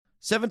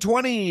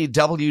720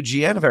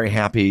 WGN, a very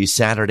happy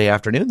Saturday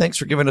afternoon. Thanks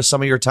for giving us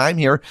some of your time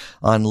here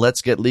on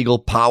Let's Get Legal,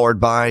 powered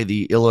by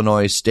the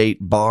Illinois State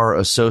Bar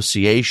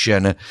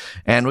Association.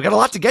 And we got a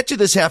lot to get to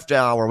this half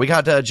hour. We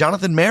got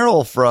Jonathan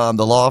Merrill from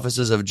the law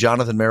offices of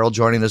Jonathan Merrill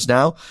joining us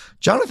now.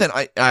 Jonathan,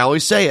 I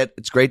always say it.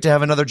 It's great to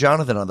have another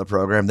Jonathan on the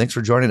program. Thanks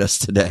for joining us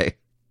today.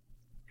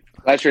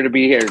 Pleasure to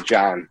be here,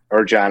 John,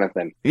 or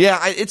Jonathan. Yeah,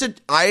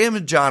 I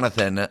am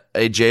Jonathan,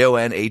 a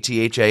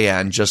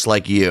Jonathan, just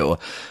like you.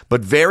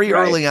 But very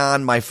early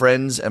on, my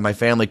friends and my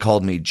family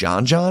called me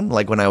John,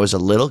 like when I was a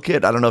little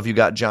kid. I don't know if you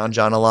got John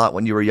a lot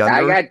when you were younger.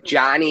 I got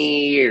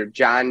Johnny or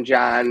John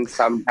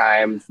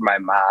sometimes, my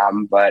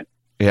mom, but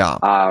yeah.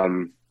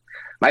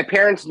 My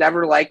parents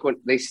never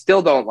they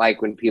still don't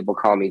like when people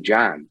call me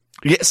John.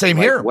 Yeah, same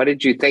here. What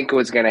did you think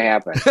was going to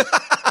happen?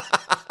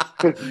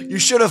 You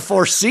should have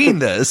foreseen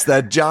this,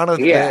 that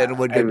Jonathan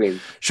would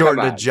get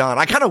shortened to John.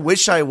 I kind of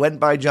wish I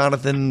went by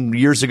Jonathan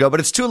years ago, but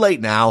it's too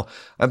late now.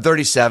 I'm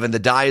 37. The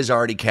die is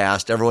already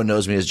cast. Everyone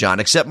knows me as John,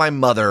 except my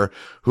mother,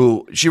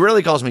 who she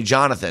rarely calls me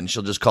Jonathan.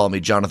 She'll just call me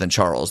Jonathan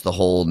Charles, the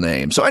whole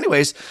name. So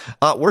anyways,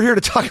 we're here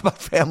to talk about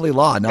family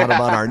law, not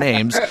about our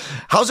names.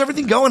 How's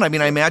everything going? I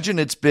mean, I imagine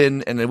it's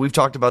been, and we've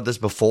talked about this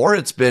before,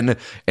 it's been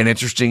an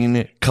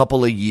interesting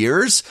couple of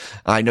years.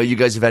 I know you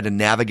guys have had to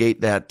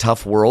navigate that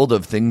tough world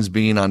of things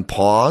being on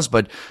pause,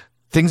 but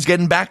things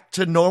getting back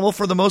to normal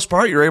for the most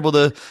part. You're able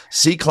to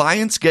see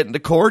clients, get into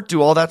court,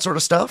 do all that sort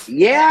of stuff.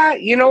 Yeah,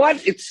 you know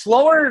what? It's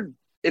slower.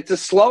 It's a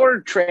slower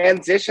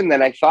transition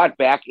than I thought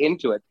back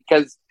into it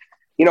because,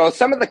 you know,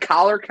 some of the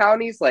collar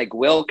counties like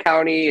Will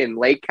County and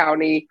Lake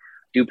County,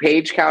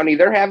 DuPage County,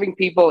 they're having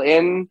people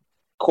in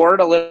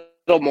court a little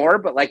more,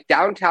 but like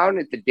downtown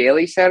at the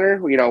Daly Center,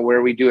 you know,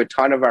 where we do a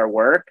ton of our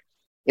work,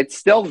 it's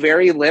still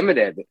very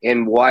limited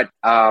in what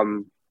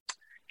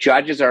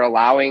judges are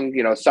allowing.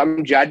 You know,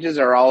 some judges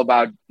are all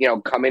about, you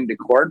know, come into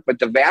court, but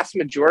the vast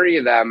majority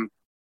of them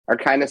are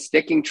kind of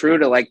sticking true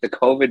to like the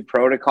COVID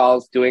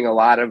protocols, doing a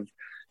lot of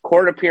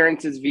court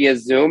appearances via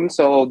Zoom.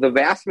 So the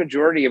vast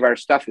majority of our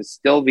stuff is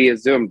still via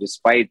Zoom,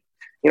 despite,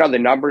 you know, the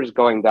numbers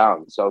going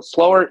down. So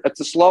it's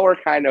a slower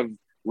kind of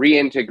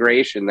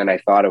reintegration than I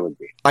thought it would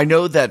be. I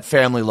know that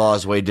family law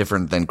is way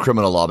different than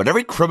criminal law, but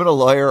every criminal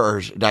lawyer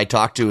I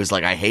talk to is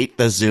like, I hate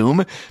the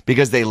Zoom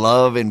because they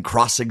love in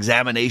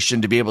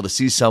cross-examination to be able to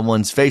see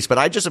someone's face. But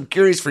I just am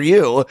curious for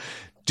you.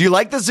 Do you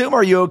like the Zoom?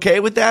 Are you okay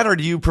with that? Or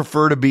do you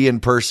prefer to be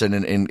in person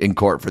in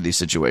court for these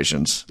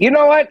situations? You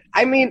know what?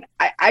 I mean,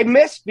 I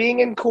miss being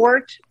in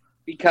court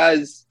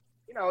because,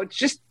 you know, it's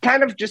just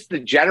kind of just the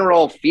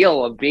general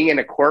feel of being in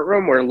a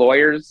courtroom where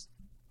lawyers,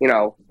 you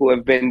know, who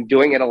have been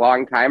doing it a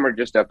long time are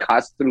just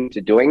accustomed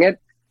to doing it.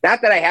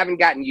 Not that I haven't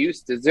gotten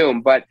used to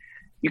Zoom, but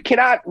you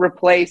cannot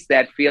replace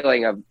that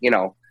feeling of, you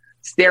know,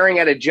 staring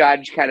at a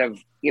judge, kind of,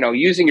 you know,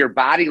 using your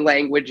body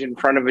language in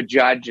front of a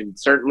judge. And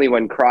certainly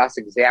when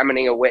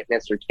cross-examining a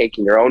witness or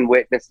taking your own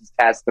witness's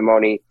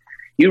testimony,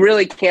 you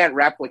really can't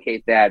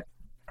replicate that,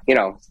 you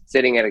know,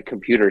 sitting at a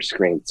computer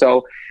screen.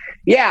 So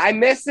yeah, I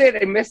miss it.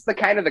 I miss the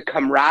kind of the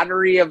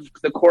camaraderie of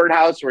the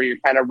courthouse where you're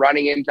kind of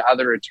running into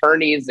other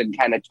attorneys and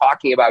kind of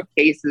talking about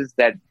cases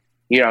that,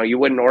 you know, you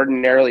wouldn't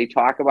ordinarily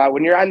talk about.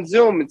 When you're on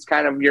Zoom, it's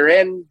kind of,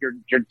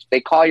 they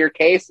call your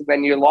case and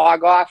then you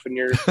log off and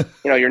you're, you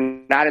know, you're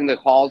not in the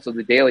halls of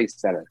the Daly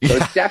Center. So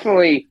it's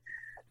definitely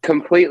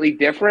completely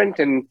different,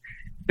 and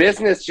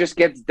business just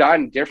gets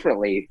done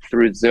differently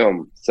through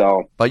Zoom.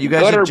 So, but you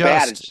guys good or adjust.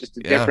 bad, it's just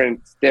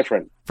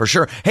different. For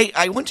sure. Hey,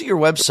 I went to your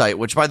website,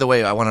 which, by the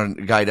way, I want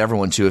to guide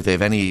everyone to if they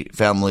have any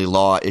family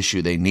law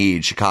issue they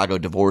need,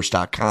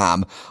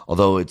 ChicagoDivorce.com,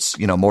 although it's,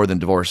 you know, more than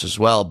divorce as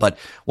well. But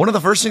one of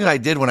the first things I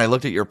did when I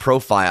looked at your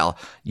profile,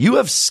 you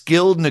have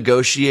skilled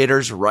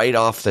negotiators right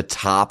off the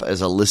top as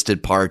a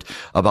listed part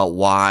about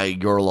why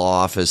your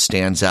law office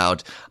stands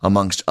out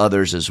amongst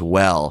others as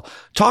well.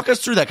 Talk us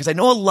through that, because I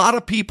know a lot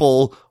of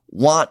people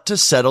want to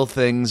settle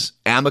things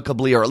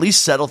amicably, or at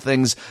least settle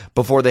things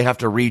before they have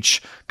to reach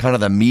kind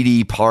of the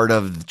meaty part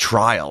of the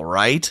trial,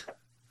 right?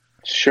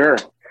 Sure.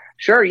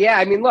 Yeah.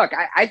 I mean, look,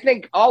 I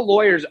think all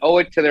lawyers owe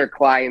it to their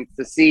clients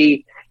to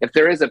see if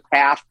there is a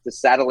path to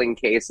settling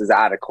cases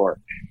out of court.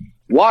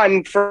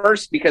 One,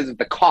 first, because of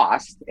the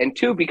cost, and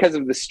two, because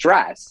of the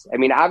stress. I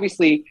mean,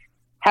 obviously,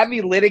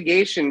 heavy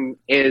litigation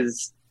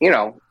is, you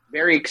know,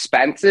 very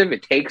expensive.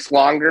 It takes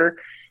longer.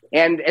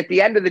 And at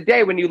the end of the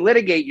day, when you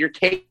litigate, you're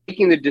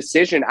taking the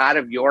decision out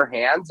of your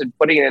hands and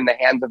putting it in the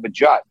hands of a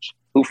judge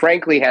who,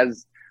 frankly,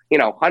 has, you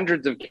know,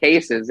 hundreds of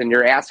cases. And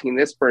you're asking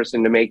this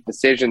person to make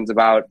decisions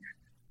about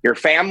your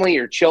family,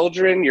 your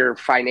children, your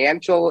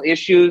financial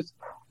issues.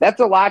 That's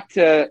a lot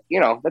to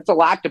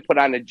put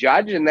on a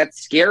judge. And that's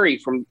scary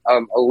from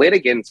a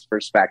litigant's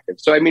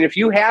perspective. So, I mean, if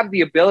you have the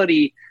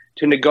ability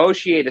to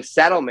negotiate a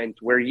settlement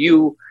where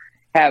you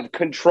have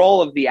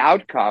control of the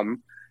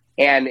outcome,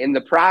 and in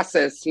the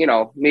process, you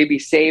know, maybe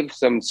save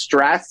some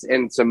stress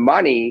and some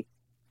money,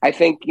 I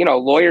think, you know,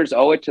 lawyers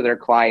owe it to their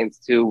clients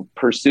to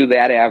pursue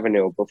that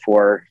avenue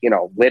before, you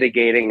know,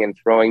 litigating and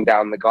throwing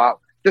down the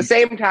gauntlet. At the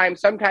same time,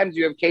 sometimes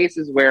you have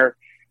cases where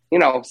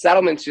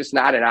settlement's just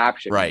not an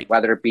option, right?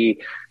 Whether it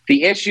be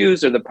the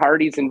issues or the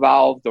parties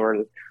involved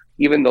or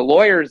even the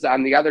lawyers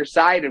on the other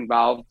side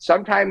involved.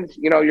 Sometimes,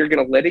 you're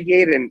going to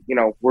litigate, and,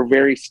 we're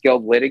very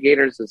skilled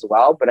litigators as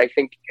well. But I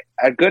think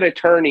a good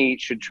attorney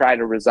should try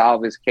to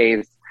resolve his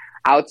case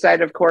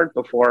outside of court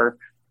before,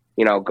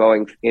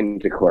 going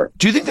into court.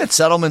 Do you think that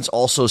settlements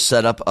also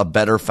set up a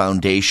better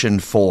foundation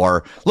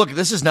for, look,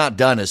 this is not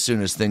done as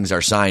soon as things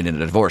are signed in a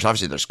divorce.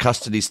 Obviously, there's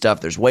custody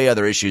stuff. There's way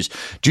other issues.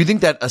 Do you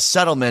think that a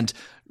settlement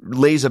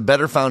lays a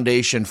better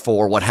foundation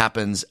for what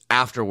happens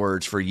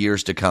afterwards for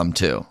years to come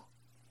too?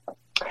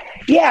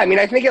 Yeah, I mean,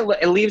 I think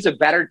it leaves a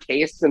better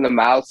taste in the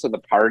mouths of the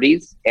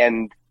parties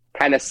and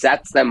kind of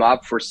sets them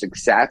up for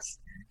success.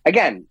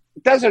 Again,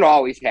 it doesn't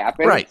always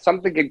happen. Right.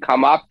 Something could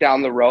come up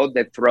down the road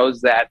that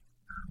throws that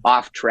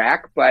off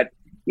track. But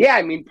yeah,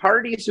 I mean,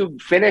 parties who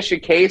finish a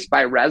case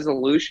by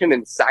resolution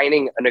and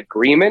signing an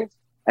agreement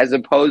as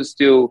opposed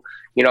to,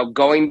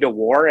 going to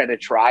war at a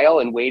trial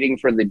and waiting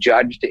for the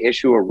judge to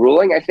issue a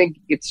ruling, I think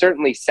it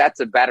certainly sets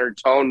a better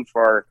tone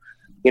for,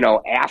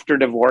 after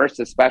divorce,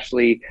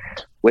 especially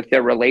with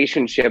their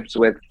relationships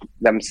with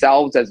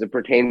themselves as it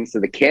pertains to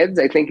the kids.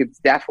 I think it's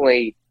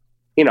definitely,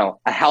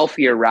 a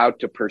healthier route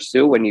to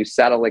pursue when you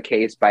settle a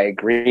case by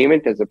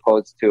agreement as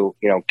opposed to,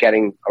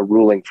 getting a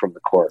ruling from the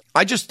court.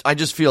 I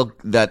just feel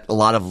that a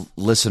lot of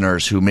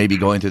listeners who may be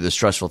going through this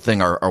stressful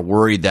thing are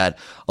worried that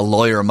a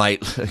lawyer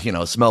might,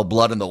 smell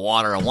blood in the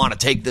water and want to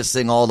take this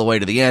thing all the way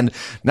to the end.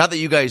 Not that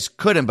you guys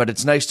couldn't, but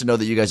it's nice to know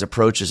that you guys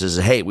approach this as,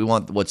 hey, we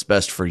want what's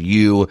best for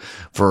you,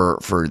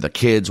 for the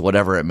kids,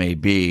 whatever it may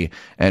be.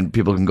 And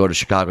people can go to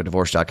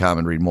ChicagoDivorce.com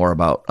and read more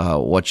about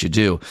what you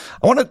do.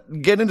 I want to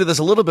get into this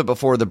a little bit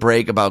before the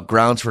break about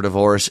grounds for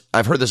divorce.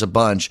 I've heard this a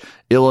bunch.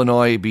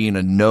 Illinois being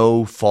a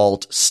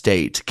no-fault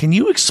state. Can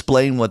you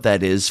explain what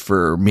that is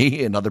for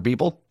me and other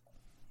people?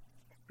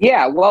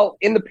 Yeah, well,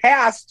 in the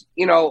past,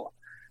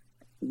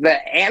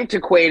 the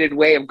antiquated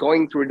way of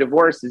going through a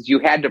divorce is you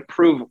had to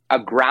prove a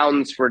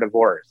grounds for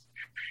divorce.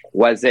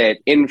 Was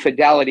it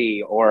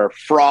infidelity or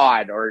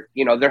fraud or,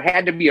 there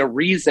had to be a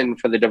reason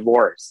for the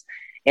divorce.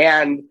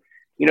 And,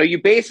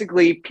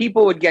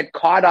 people would get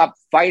caught up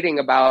fighting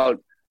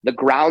about the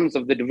grounds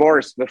of the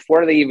divorce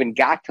before they even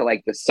got to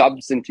like the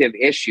substantive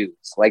issues,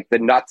 like the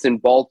nuts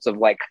and bolts of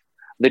like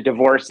the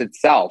divorce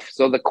itself.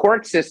 So the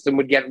court system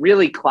would get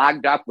really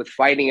clogged up with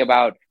fighting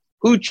about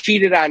who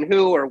cheated on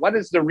who, or what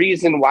is the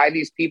reason why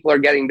these people are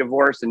getting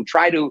divorced, and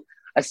try to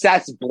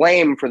assess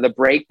blame for the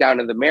breakdown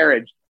of the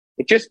marriage.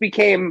 It just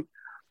became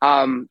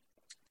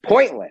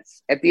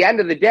pointless. At the end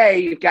of the day,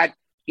 you've got,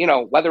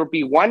 whether it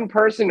be one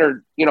person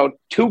or,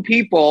 two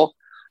people,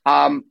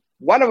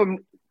 one of them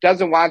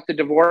doesn't want the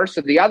divorce,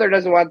 or the other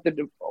doesn't want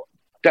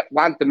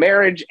the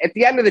marriage. At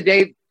the end of the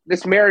day,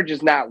 this marriage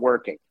is not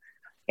working.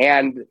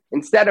 And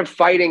instead of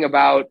fighting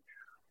about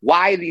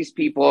why these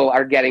people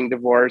are getting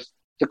divorced,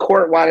 the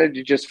court wanted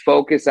to just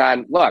focus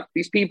on, look,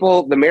 these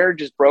people, the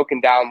marriage is broken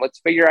down. Let's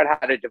figure out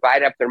how to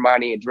divide up their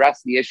money,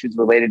 address the issues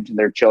related to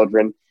their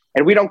children.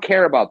 And we don't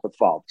care about the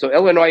fault. So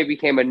Illinois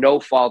became a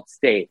no-fault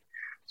state.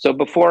 So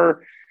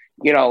before,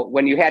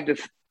 when you had to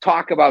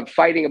talk about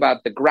fighting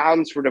about the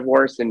grounds for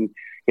divorce and,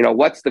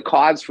 what's the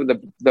cause for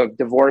the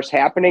divorce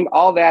happening,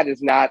 all that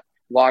is not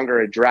longer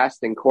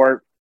addressed in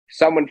court. If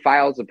someone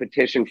files a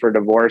petition for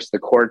divorce, the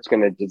court's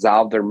going to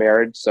dissolve their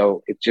marriage.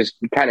 So it just,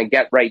 we kind of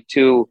get right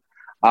to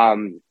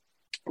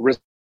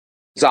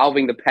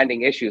resolving the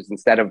pending issues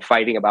instead of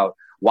fighting about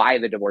why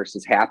the divorce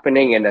is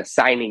happening and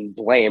assigning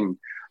blame.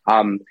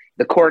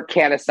 The court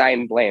can't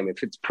assign blame.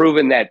 If it's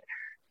proven that,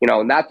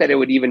 not that it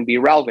would even be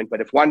relevant,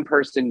 but if one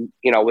person,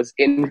 was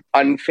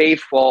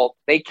unfaithful,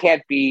 they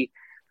can't be,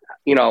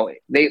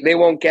 they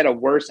won't get a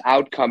worse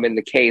outcome in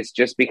the case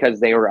just because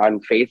they were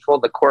unfaithful.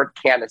 The court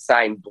can't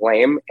assign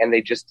blame, and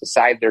they just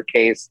decide their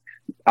case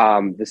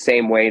the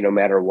same way no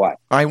matter what.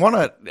 I want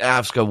to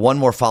ask one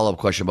more follow-up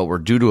question, but we're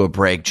due to a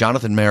break.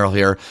 Jonathan Merrill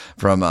here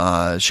from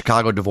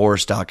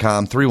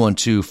ChicagoDivorce.com.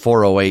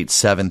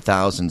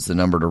 312-408-7000 is the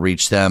number to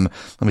reach them.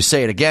 Let me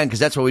say it again, because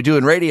that's what we do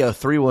in radio.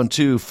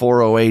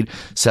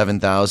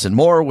 312-408-7000.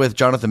 More with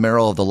Jonathan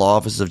Merrill of the Law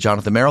Offices of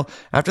Jonathan Merrill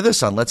after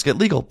this on Let's Get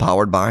Legal,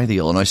 powered by the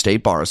Illinois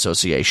State Bar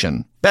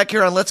Association. Back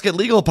here on Let's Get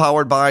Legal,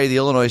 powered by the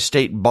Illinois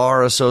State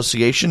Bar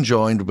Association,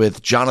 joined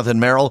with Jonathan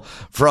Merrill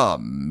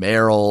from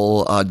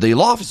Merrill, the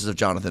Law Offices of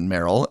Jonathan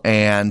Merrill,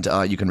 and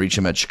you can reach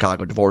him at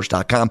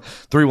ChicagoDivorce.com,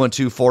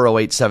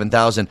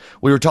 312-408-7000.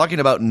 We were talking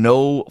about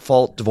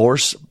no-fault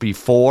divorce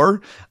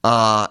before,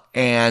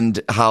 and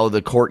how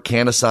the court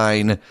can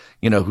assign,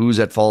 who's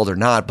at fault or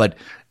not, but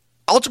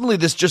ultimately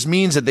this just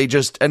means that they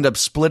just end up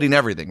splitting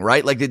everything,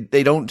 right? Like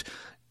they don't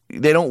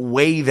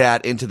weigh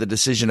that into the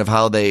decision of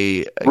how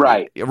they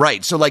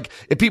right. So like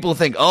if people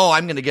think,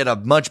 I'm going to get a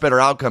much better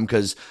outcome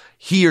because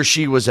he or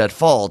she was at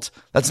fault,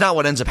 that's not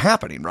what ends up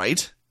happening,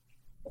 right?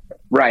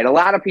 Right. A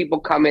lot of people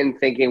come in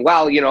thinking,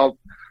 well,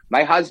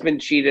 my husband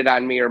cheated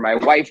on me or my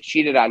wife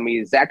cheated on me.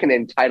 Is that going to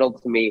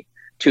entitle me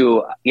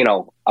to,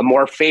 a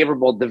more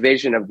favorable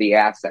division of the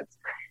assets?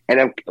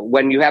 And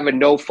when you have a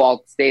no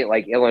fault state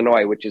like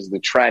Illinois, which is the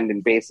trend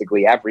in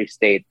basically every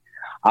state,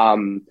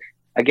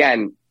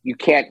 Again,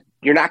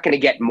 you're not going to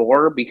get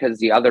more because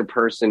the other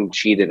person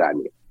cheated on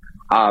you.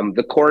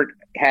 The court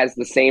has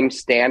the same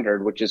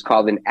standard, which is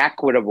called an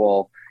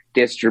equitable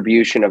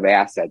distribution of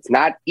assets,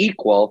 not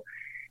equal,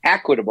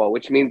 equitable,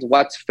 which means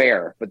what's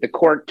fair. But the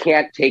court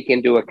can't take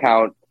into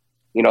account,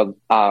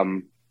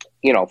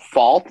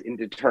 fault in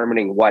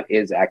determining what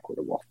is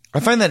equitable. I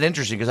find that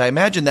interesting because I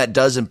imagine that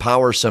does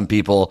empower some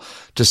people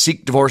to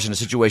seek divorce in a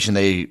situation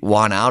they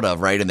want out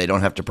of, right? And they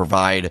don't have to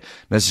provide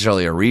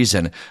necessarily a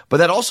reason. But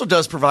that also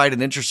does provide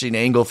an interesting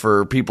angle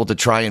for people to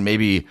try and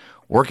maybe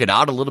work it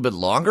out a little bit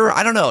longer.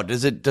 I don't know.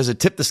 Does it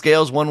tip the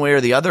scales one way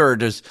or the other, or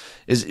is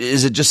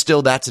it just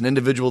still that's an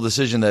individual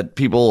decision that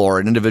people or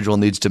an individual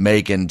needs to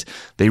make, and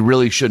they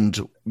really shouldn't,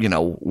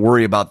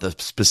 worry about the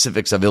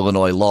specifics of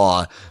Illinois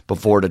law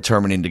before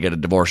determining to get a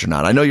divorce or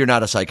not? I know you're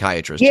not a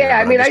psychiatrist.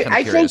 Yeah, here,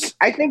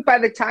 I think by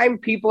the time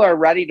people are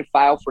ready to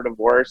file for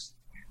divorce,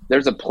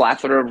 there's a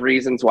plethora of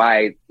reasons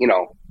why,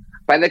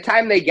 by the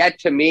time they get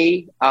to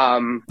me,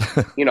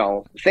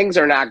 things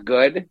are not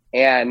good.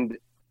 And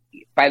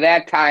by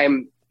that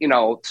time,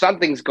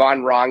 something's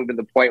gone wrong to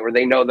the point where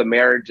they know the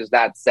marriage is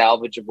not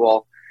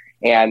salvageable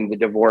and the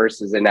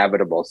divorce is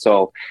inevitable.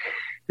 So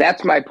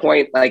that's my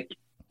point. Like,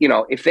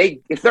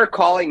 if they're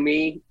calling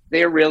me,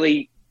 they're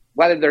really,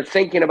 whether they're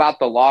thinking about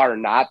the law or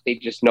not, they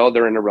just know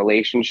they're in a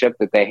relationship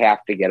that they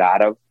have to get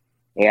out of.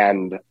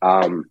 And,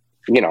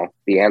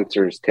 the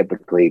answer is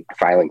typically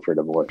filing for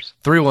divorce.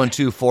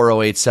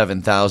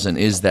 312-408-7000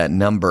 is that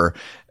number.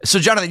 So,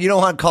 Jonathan, you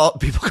don't want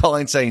people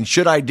calling saying,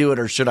 should I do it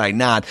or should I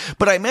not?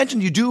 But I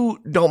imagine you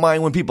don't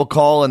mind when people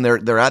call and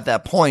they're at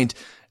that point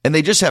and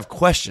they just have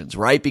questions,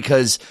 right?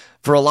 Because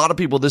for a lot of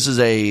people, this is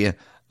if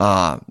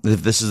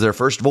this is their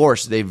first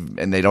divorce,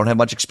 and they don't have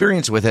much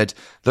experience with it,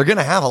 they're going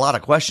to have a lot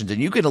of questions,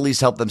 and you can at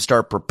least help them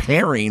start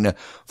preparing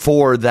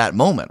for that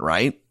moment,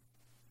 right?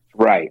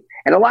 Right.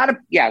 And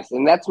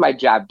and that's my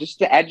job, just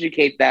to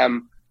educate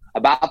them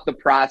about the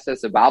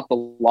process, about the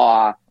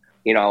law,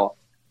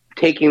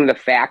 taking the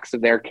facts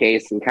of their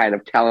case and kind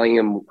of telling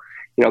them,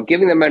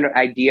 giving them an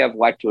idea of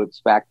what to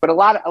expect. But a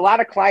lot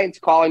of clients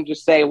call and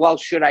just say, well,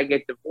 should I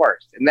get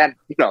divorced? And that,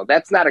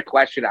 that's not a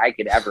question I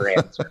could ever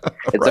answer.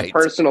 It's right. A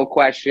personal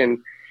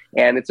question,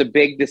 and it's a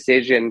big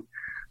decision.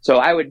 So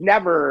I would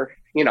never,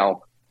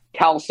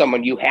 tell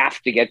someone you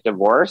have to get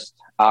divorced.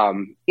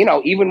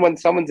 Even when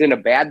someone's in a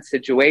bad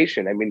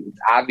situation, I mean, it's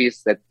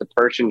obvious that the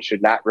person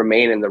should not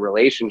remain in the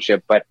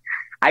relationship, but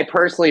I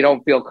personally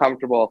don't feel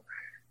comfortable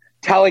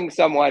telling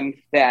someone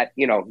that,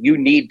 you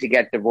need to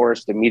get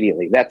divorced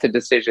immediately. That's a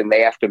decision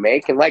they have to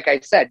make. And like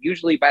I said,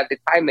 usually by the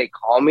time they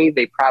call me,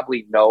 they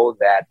probably know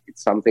that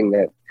it's something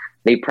that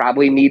they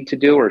probably need to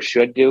do or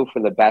should do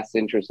for the best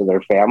interest of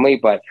their family.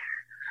 But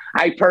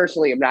I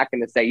personally am not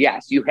going to say,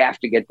 yes, you have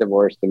to get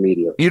divorced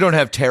immediately. You don't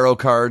have tarot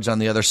cards on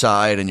the other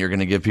side and you're going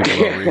to give people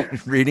a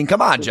reading.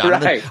 Come on,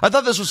 Jonathan. Right. I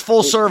thought this was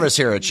full service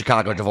here at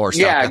Chicago Divorce.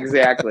 Yeah,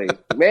 exactly.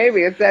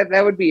 Maybe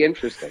that would be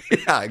interesting.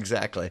 Yeah,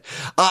 exactly.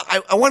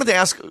 I wanted to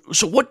ask,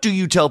 so what do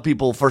you tell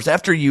people first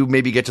after you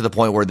maybe get to the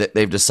point where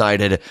they've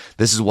decided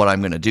this is what I'm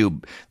going to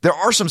do? There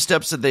are some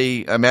steps that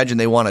they imagine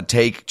they want to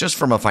take just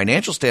from a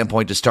financial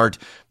standpoint to start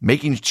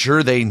making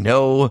sure they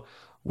know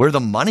where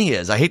the money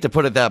is. I hate to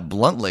put it that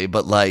bluntly,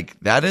 but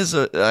that is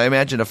I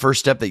imagine a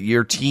first step that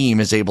your team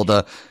is able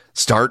to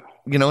start,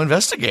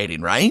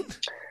 investigating, right?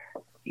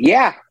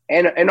 Yeah.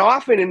 And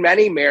often in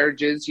many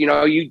marriages, you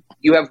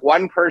have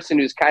one person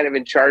who's kind of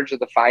in charge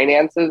of the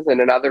finances and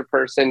another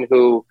person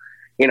who,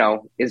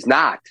 is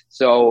not.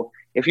 So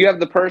if you have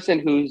the person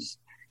who's,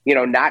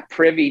 not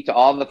privy to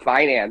all the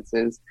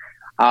finances,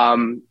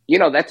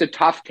 that's a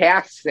tough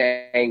task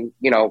saying,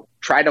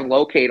 try to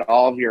locate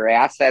all of your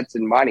assets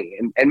and money.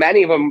 And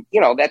many of them,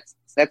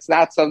 that's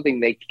not something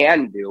they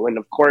can do. And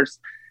of course,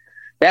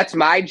 that's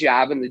my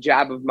job, and the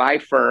job of my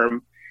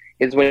firm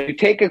is when you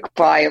take a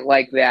client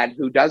like that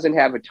who doesn't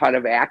have a ton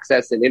of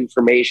access and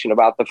information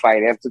about the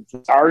finances,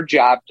 it's our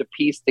job to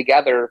piece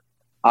together,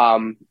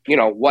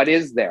 what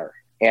is there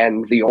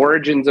and the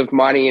origins of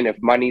money and if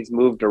money's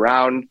moved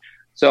around.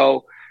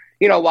 So,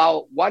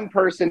 while one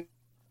person,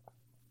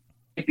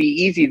 it'd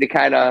be easy to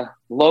kind of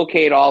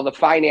locate all the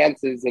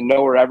finances and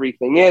know where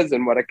everything is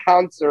and what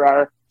accounts there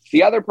are.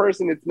 The other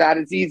person, it's not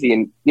as easy.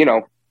 And,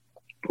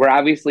 we're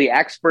obviously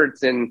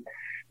experts in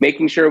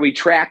making sure we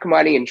track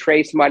money and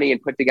trace money and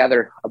put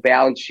together a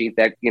balance sheet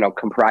that,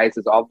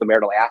 comprises all the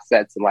marital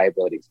assets and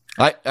liabilities.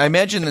 I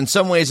imagine in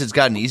some ways it's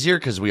gotten easier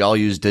because we all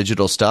use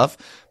digital stuff,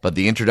 but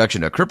the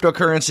introduction of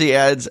cryptocurrency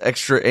adds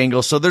extra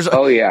angles. So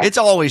it's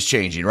always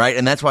changing, right?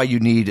 And that's why you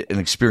need an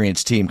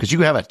experienced team, because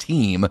you have a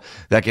team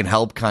that can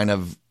help kind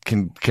of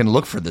can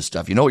look for this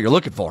stuff. You know what you're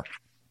looking for.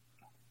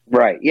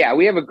 Right. Yeah.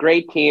 We have a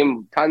great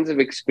team, tons of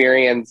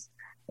experience,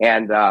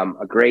 and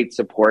a great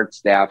support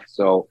staff.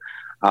 So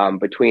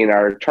between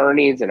our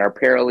attorneys and our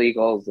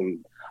paralegals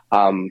and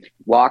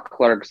law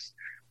clerks,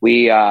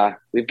 we've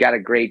got a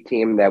great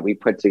team that we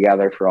put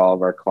together for all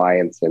of our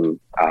clients. And,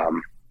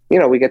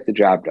 we get the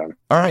job done.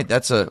 All right.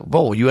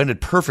 You ended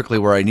perfectly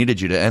where I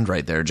needed you to end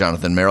right there,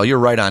 Jonathan Merrill. You're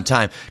right on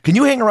time. Can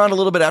you hang around a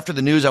little bit after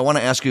the news? I want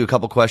to ask you a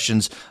couple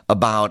questions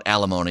about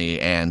alimony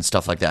and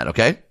stuff like that.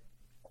 Okay.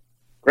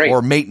 Great.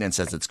 Or maintenance,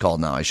 as it's called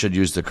now. I should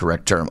use the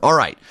correct term. All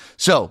right.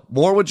 So,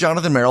 more with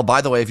Jonathan Merrill.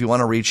 By the way, if you want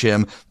to reach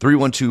him,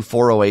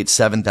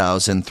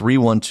 312-408-7000,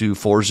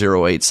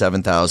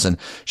 312-408-7000,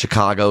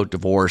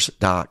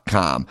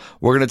 ChicagoDivorce.com.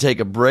 We're going to take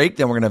a break.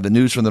 Then we're going to have the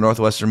news from the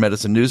Northwestern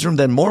Medicine Newsroom.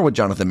 Then more with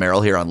Jonathan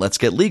Merrill here on Let's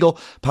Get Legal,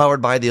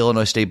 powered by the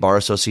Illinois State Bar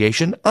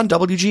Association on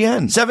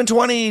WGN.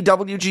 720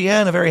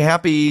 WGN, a very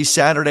happy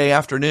Saturday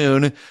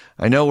afternoon.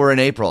 I know we're in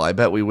April. I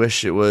bet we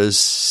wish it was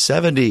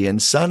 70 and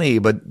sunny,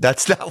 but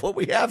that's not what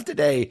we have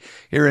today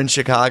here in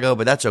Chicago,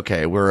 but that's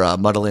okay. We're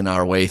muddling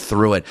our way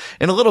through it.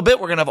 In a little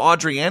bit, we're going to have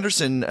Audrey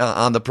Anderson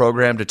on the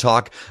program to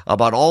talk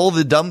about all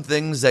the dumb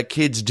things that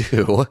kids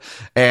do.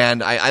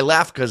 And I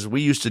laugh because we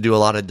used to do a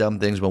lot of dumb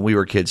things when we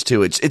were kids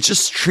too. It's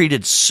just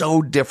treated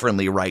so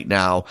differently right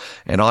now.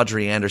 And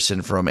Audrey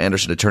Anderson from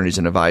Anderson Attorneys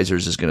and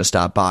Advisors is going to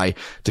stop by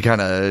to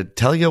kind of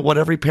tell you what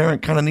every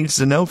parent kind of needs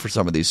to know for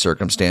some of these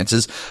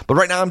circumstances. But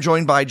right now I'm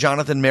joined by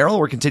Jonathan Merrill.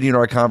 We're continuing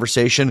our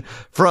conversation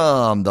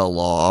from the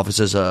law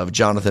offices of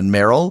Jonathan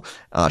Merrill,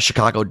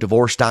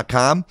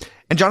 ChicagoDivorce.com.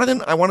 And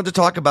Jonathan, I wanted to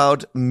talk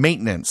about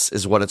maintenance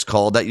is what it's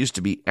called. That used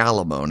to be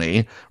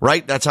alimony,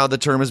 right? That's how the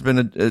term has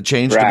been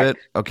changed Correct. a bit?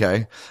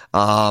 Okay.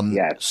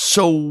 Yes.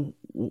 So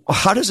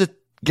how does it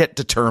get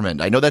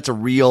determined? I know that's a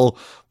real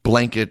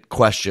blanket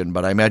question,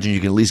 but I imagine you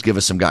can at least give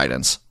us some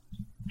guidance.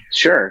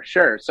 Sure.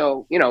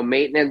 So,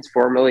 maintenance,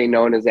 formerly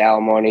known as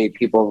alimony,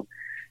 people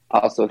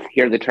also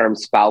hear the term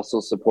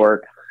spousal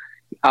support.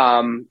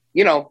 That's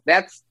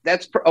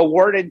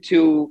awarded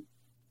to,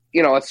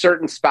 a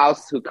certain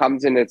spouse who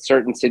comes in a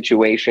certain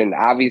situation.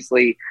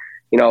 Obviously,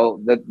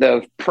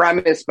 the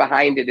premise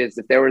behind it is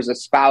that there was a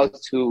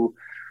spouse who,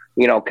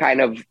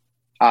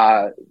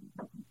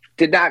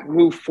 did not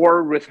move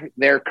forward with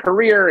their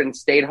career and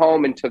stayed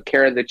home and took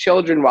care of the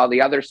children while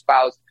the other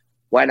spouse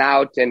went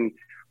out and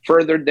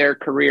furthered their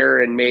career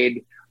and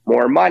made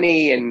more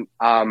money. And,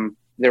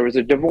 there was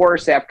a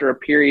divorce after a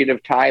period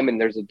of time,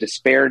 and there's a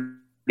disparity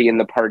in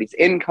the parties'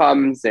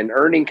 incomes and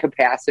earning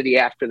capacity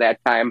after that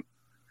time.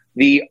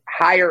 The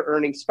higher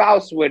earning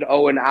spouse would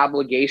owe an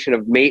obligation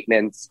of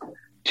maintenance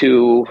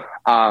to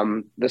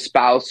the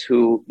spouse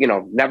who,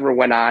 never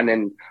went on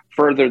and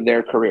furthered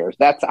their careers.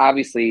 That's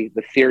obviously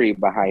the theory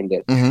behind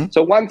it. Mm-hmm.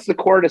 So once the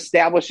court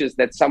establishes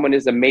that someone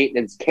is a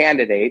maintenance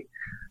candidate,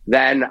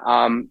 then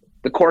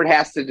the court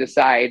has to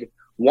decide,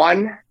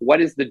 one, what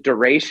is the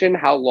duration?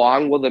 How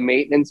long will the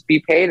maintenance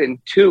be paid? And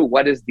two,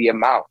 what is the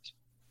amount?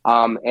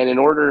 And in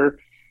order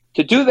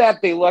to do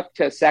that, they look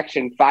to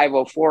Section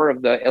 504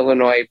 of the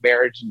Illinois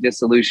Marriage and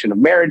Dissolution of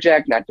Marriage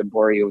Act, not to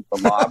bore you with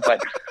the law, but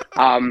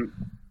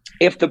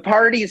if the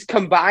parties'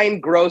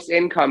 combined gross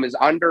income is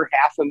under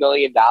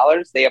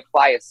 $500,000, they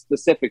apply a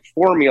specific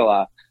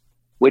formula,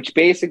 which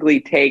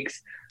basically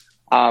takes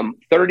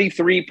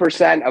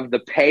 33% of the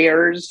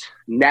payer's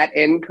net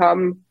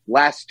income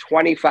less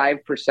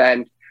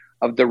 25%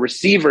 of the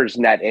receiver's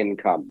net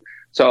income.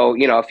 So,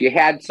 if you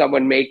had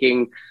someone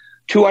making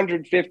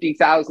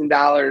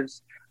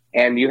 $250,000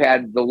 and you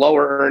had the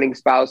lower earning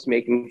spouse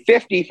making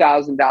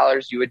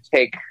 $50,000, you would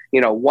take,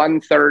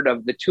 1/3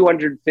 of the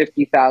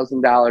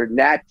 $250,000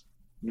 net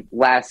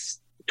less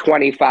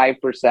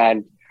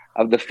 25%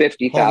 of the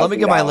 $50,000. Well, let me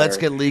get my Let's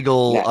Get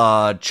Legal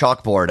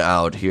chalkboard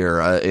out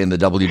here in the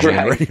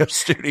WGN radio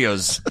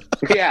studios.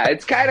 Yeah,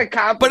 it's kind of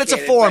complicated. But it's a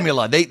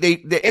formula.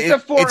 It's a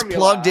formula. It's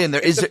plugged in.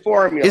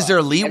 Is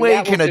there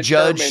leeway? Can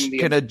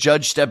a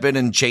judge step in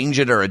and change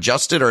it or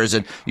adjust it, or is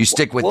it you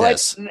stick with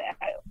this?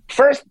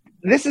 First,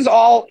 this is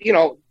all,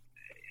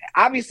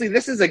 obviously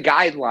this is a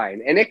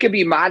guideline, and it could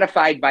be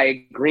modified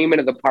by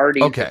agreement of the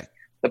parties. Okay. If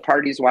the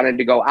parties wanted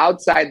to go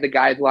outside the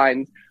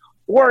guidelines,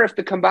 or if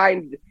the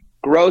combined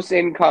gross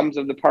incomes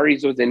of the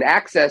parties was in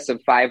excess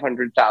of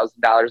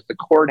 $500,000, the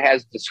court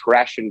has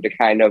discretion to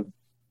kind of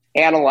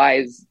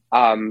analyze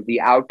the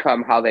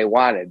outcome how they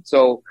wanted.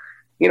 So,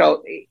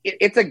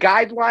 it's a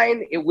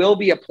guideline. It will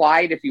be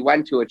applied if you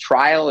went to a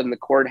trial and the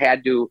court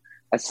had to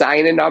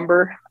assign a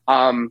number.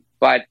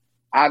 But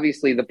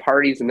obviously the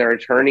parties and their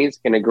attorneys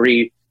can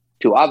agree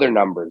to other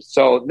numbers.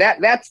 So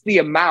that's the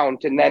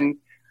amount. And then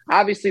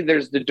obviously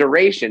there's the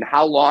duration.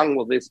 How long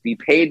will this be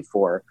paid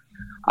for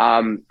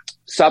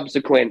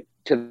subsequent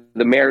to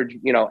the marriage,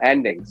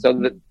 ending?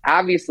 So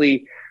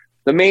obviously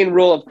the main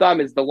rule of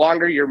thumb is the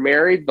longer you're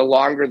married, the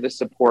longer the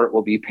support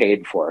will be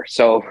paid for.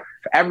 So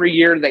every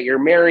year that you're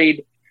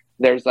married,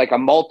 there's like a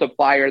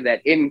multiplier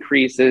that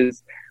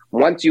increases.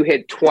 Once you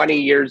hit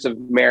 20 years of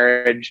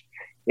marriage,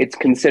 it's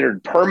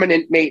considered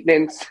permanent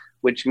maintenance,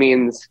 which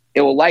means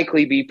it will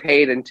likely be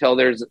paid until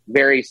there's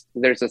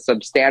a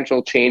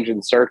substantial change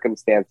in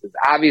circumstances.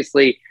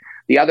 Obviously,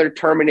 the other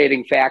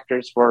terminating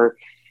factors for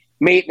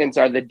maintenance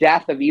are the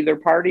death of either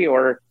party,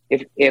 or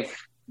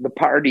if the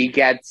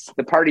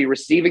party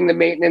receiving the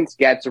maintenance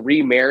gets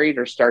remarried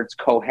or starts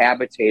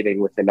cohabitating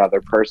with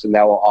another person,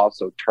 that will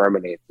also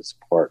terminate the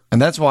support.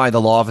 And that's why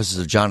the law offices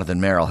of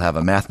Jonathan Merrill have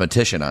a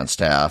mathematician on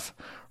staff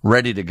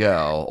ready to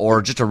go,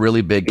 or just a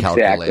really big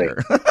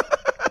calculator.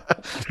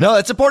 No,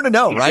 it's important to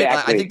know, right?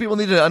 Exactly. I think people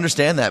need to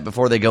understand that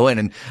before they go in.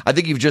 And I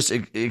think you've just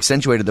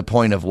accentuated the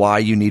point of why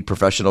you need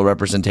professional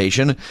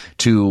representation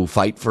to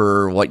fight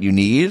for what you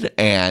need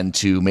and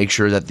to make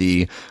sure that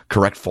the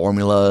correct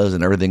formulas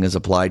and everything is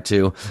applied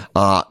to.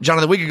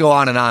 Jonathan, we could go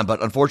on,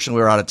 but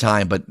unfortunately we're out of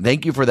time. But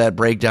thank you for that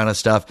breakdown of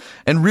stuff.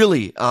 And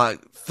really,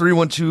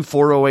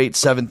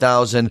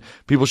 312-408-7000.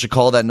 People should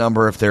call that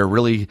number if they're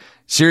really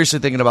seriously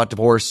thinking about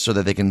divorce so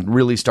that they can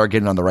really start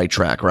getting on the right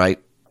track, right?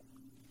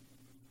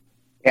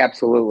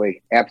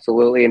 Absolutely.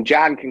 Absolutely. And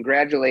John,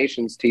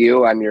 congratulations to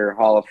you on your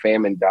Hall of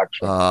Fame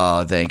induction.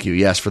 Oh, thank you.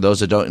 Yes. For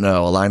those that don't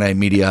know, Illini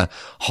Media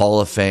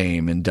Hall of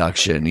Fame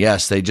induction.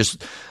 Yes.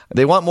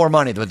 They want more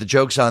money, but the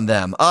joke's on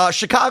them.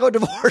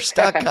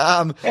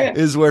 ChicagoDivorce.com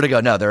is where to go.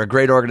 No, they're a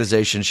great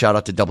organization. Shout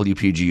out to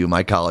WPGU,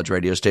 my college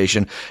radio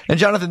station. And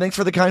Jonathan, thanks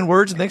for the kind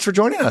words and thanks for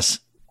joining us.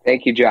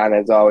 Thank you, John.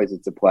 As always,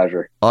 it's a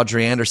pleasure.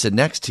 Audrey Anderson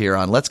next here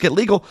on Let's Get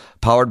Legal,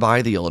 powered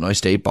by the Illinois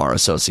State Bar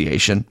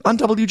Association on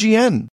WGN.